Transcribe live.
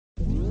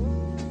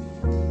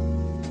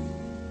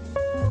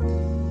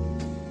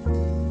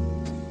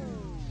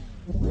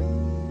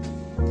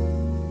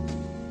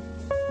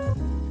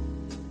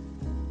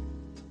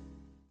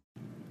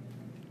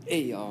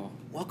Hey y'all,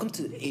 welcome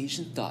to the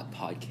Asian Thought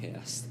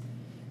Podcast.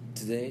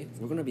 Today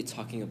we're going to be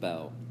talking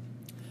about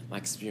my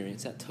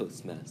experience at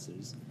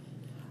Toastmasters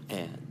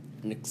and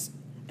an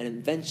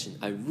invention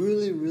I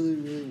really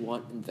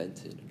want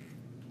invented.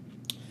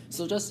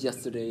 So just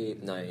yesterday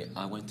night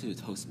I went to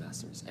the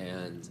Toastmasters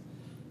and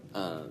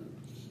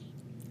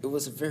it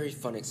was a very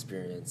fun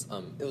experience.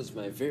 It was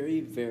my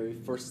very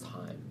first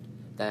time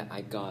that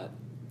I got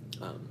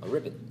a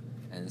ribbon,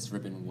 and this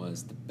ribbon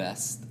was the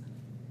best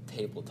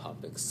table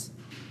topics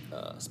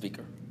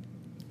speaker,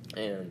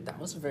 and that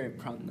was a very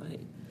proud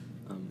night.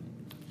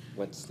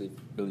 Went to sleep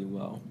really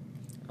well.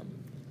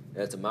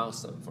 It's a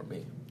milestone for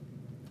me,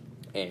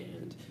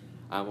 and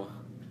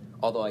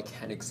although I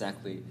can't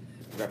exactly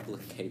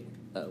replicate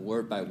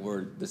word by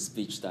word the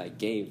speech that I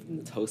gave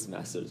in the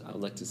Toastmasters, I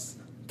would like to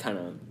kind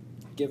of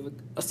give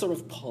a sort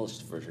of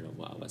polished version of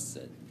what I was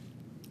said.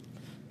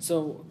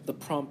 So the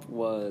prompt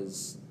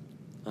was,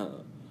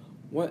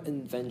 what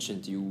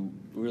invention do you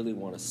really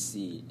want to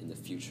see in the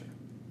future?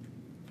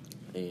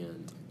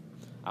 And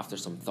after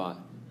some thought,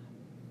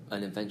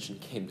 an invention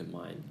came to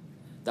mind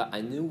that I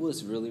knew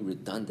was really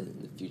redundant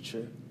in the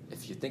future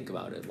if you think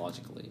about it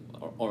logically,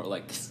 or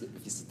like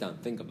if you sit down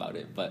and think about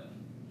it, but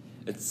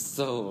it's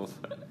so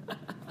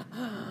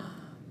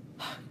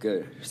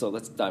good. So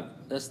let's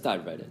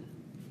dive right in.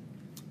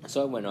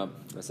 So I went up,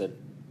 I said,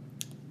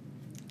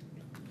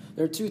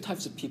 there are two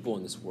types of people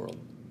in this world: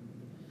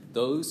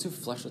 those who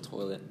flush the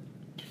toilet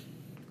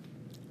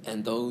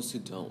and those who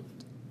don't.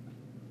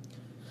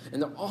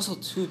 And there are also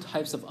two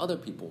types of other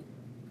people: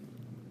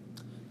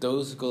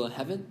 those who go to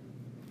heaven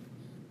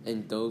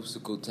and those who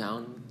go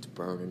down to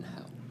burn in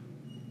hell.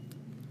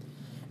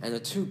 And the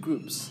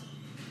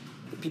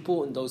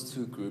people in those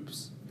two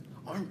groups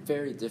aren't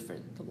very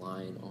different. The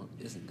line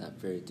isn't that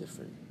very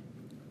different.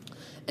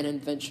 An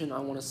invention I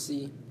want to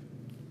see,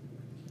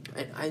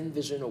 and I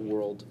envision a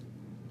world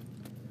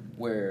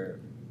where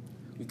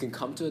you can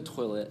come to a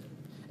toilet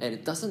and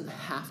it doesn't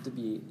have to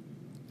be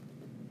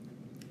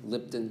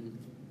Lipton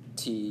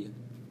tea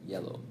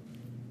yellow.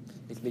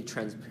 It can be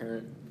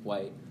transparent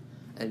white,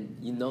 and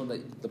you know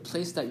that the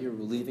place that you're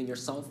relieving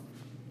yourself,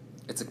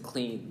 it's a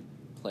clean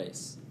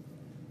place,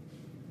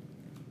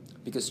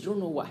 because you don't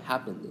know what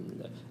happened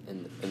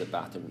in the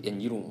bathroom,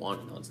 and you don't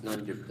want to know. It's none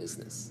of your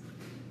business.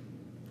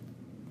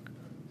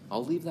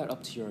 I'll leave that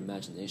up to your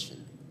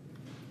imagination.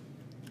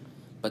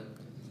 But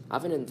I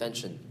have an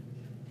invention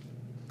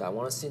that I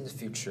want to see in the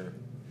future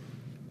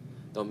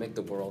that'll make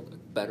the world a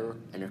better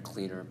and a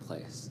cleaner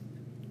place.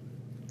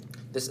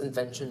 This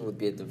invention would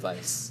be a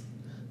device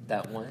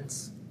that,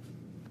 once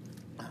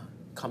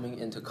coming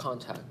into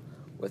contact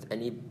with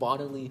any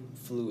bodily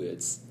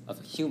fluids of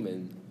a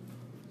human,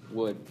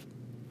 would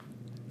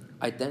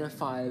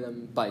identify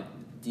them by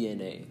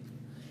DNA.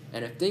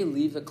 And if they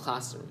leave the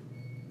classroom,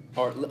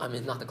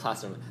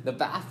 the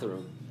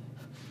bathroom,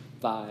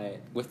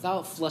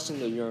 without flushing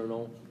the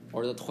urinal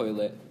or the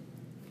toilet,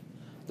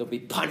 they'll be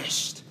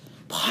punished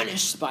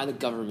by the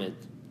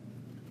government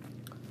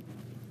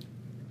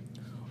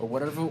or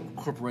whatever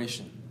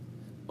corporation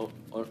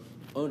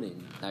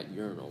owning that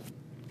urinal.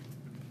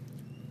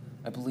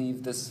 I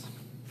believe this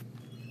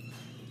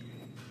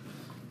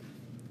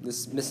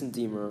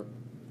misdemeanor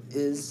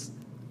is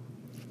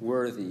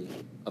worthy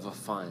of a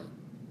fine,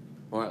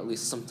 or at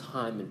least some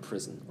time in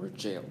prison or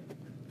jail.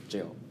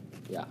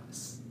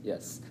 Yes.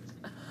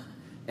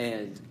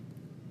 And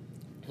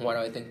why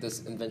do I think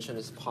this invention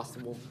is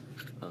possible?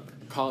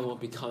 Probably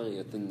won't be coming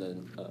within the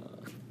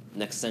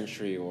next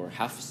century or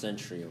half a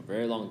century, or a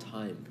very long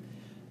time.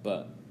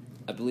 But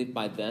I believe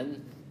by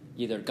then,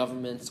 either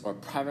governments or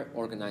private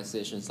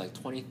organizations like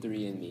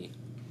 23andMe,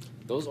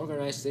 those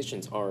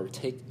organizations will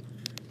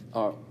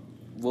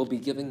be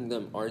giving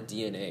them our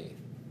DNA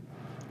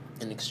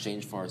in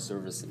exchange for our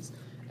services.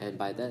 And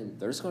by then,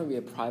 there's going to be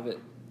a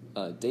private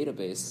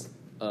database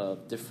of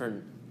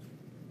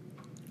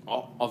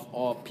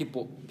all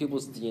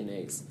people's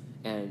DNAs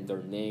and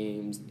their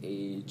names,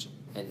 age,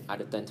 and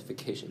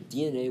identification.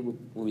 DNA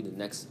will be the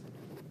next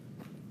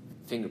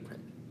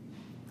fingerprint.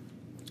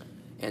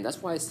 And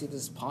that's why I see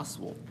this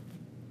possible.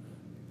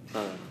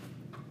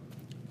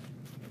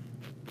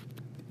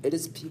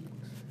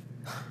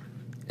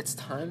 It's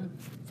time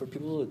for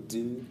people to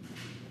do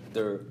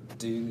their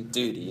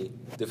duty,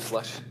 to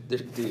flush their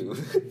due.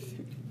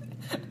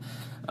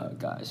 Oh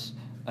gosh.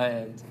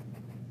 And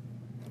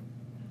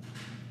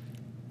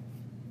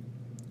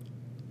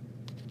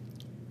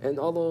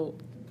although,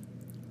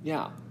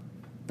 yeah,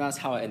 that's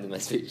how I ended my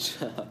speech.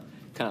 Kind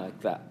of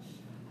like that.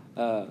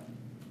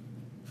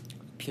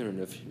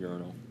 Punitive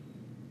urinal.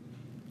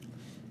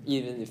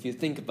 Even if you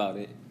think about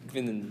it,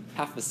 even in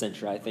half a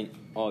century, I think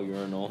all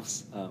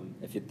urinals,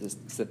 if you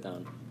just sit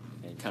down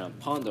and kind of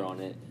ponder on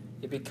it,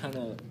 it'd be kind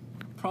of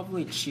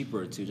probably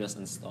cheaper to just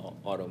install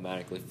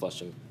automatically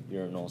flushing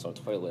urinals or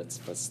toilets,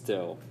 but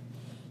still,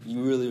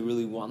 you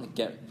really want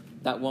to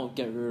won't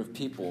get rid of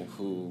people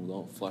who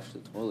don't flush the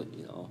toilet,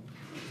 you know.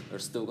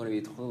 There's still going to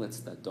be toilets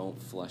that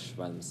don't flush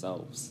by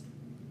themselves,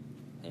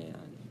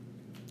 and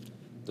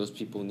those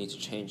people need to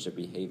change their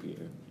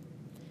behavior.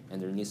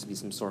 and there needs to be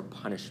some sort of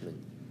punishment,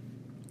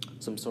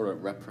 some sort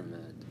of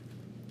reprimand,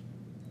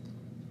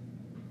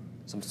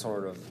 some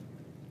sort of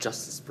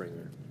justice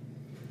bringer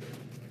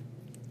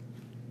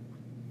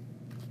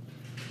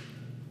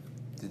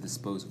to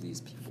dispose of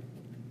these people.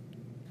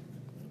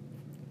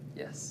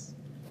 Yes.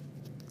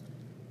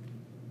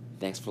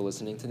 Thanks for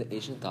listening to the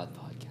Asian Thought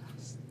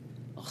Podcast.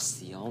 I'll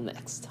see y'all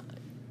next time.